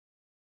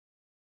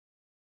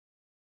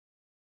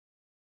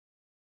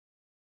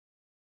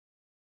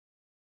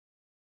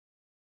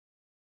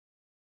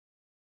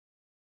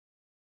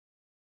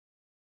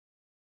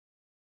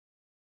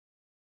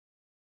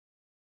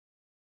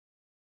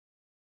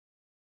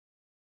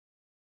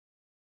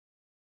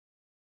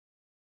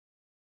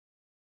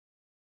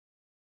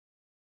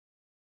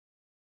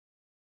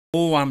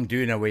Oh, I'm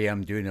doing away.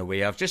 I'm doing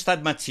away. I've just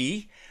had my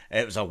tea.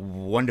 It was a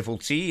wonderful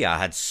tea. I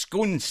had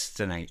scones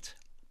tonight.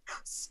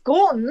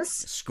 Scones?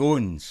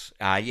 Scones.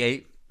 Yeah.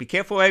 Be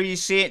careful how you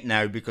say it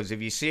now, because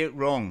if you say it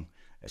wrong,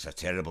 it's a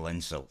terrible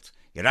insult.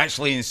 You're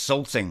actually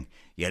insulting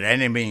your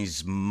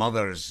enemy's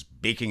mother's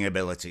baking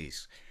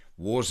abilities.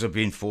 Wars have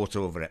been fought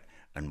over it,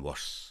 and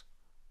worse.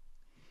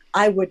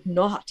 I would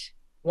not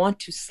want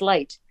to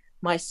slight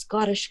my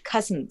Scottish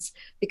cousins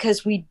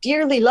because we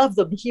dearly love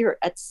them here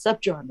at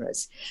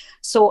Subgenres.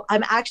 So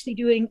I'm actually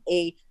doing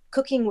a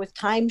cooking with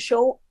time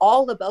show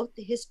all about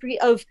the history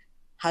of,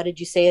 how did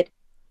you say it?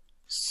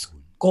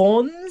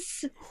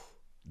 Scones?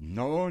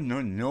 No,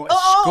 no, no. It's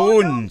Oh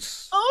no!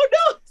 scones. Oh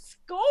no!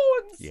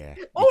 Scones! Yeah.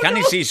 You Oh can't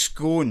no! say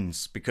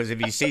scones, because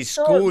if you say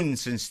Scones.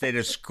 scones instead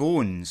of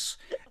scones,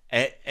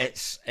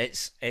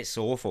 it's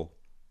awful.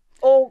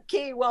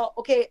 Okay, well,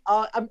 okay.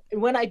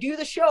 When I do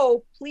the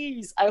show,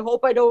 please, I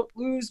hope I don't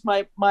lose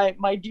my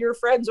dear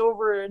friends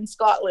over in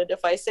Scotland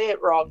if I say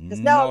it wrong, because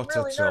now I'm Not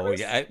really at all. nervous.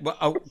 Yeah, well,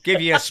 I'll give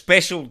you a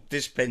special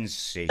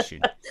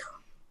dispensation.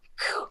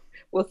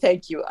 Well,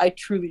 thank you. I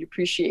truly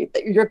appreciate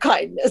your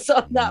kindness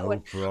on that No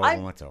one. I'm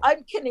problem at all.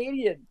 I'm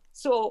Canadian,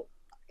 so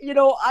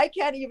I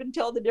can't even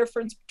tell the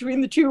difference between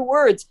the two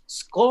words.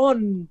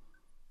 Scone,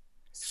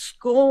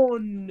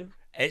 scone,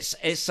 It's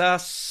a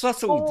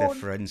subtle scone.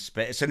 difference,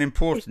 but it's an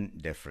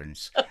important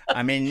difference.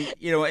 I mean,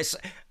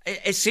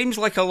 it seems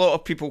like a lot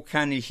of people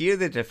can't hear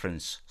the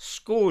difference.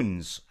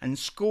 Scones and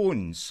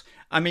scones.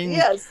 I mean,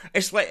 Yes,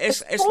 it's like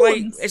it's like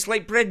scones. it's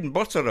like bread and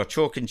butter or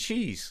chalk and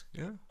cheese.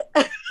 Yeah.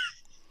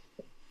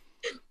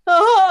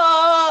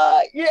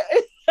 Yeah.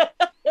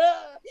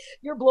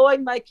 You're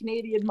blowing my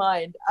Canadian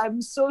mind.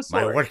 I'm so My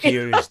sorry. work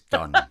here is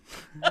done.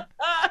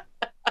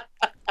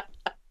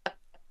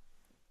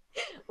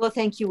 Well,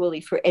 thank you,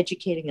 Willie, for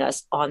educating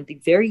us on the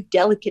very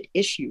delicate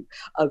issue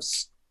of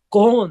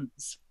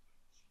scones.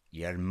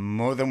 You're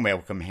more than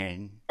welcome,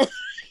 Hen.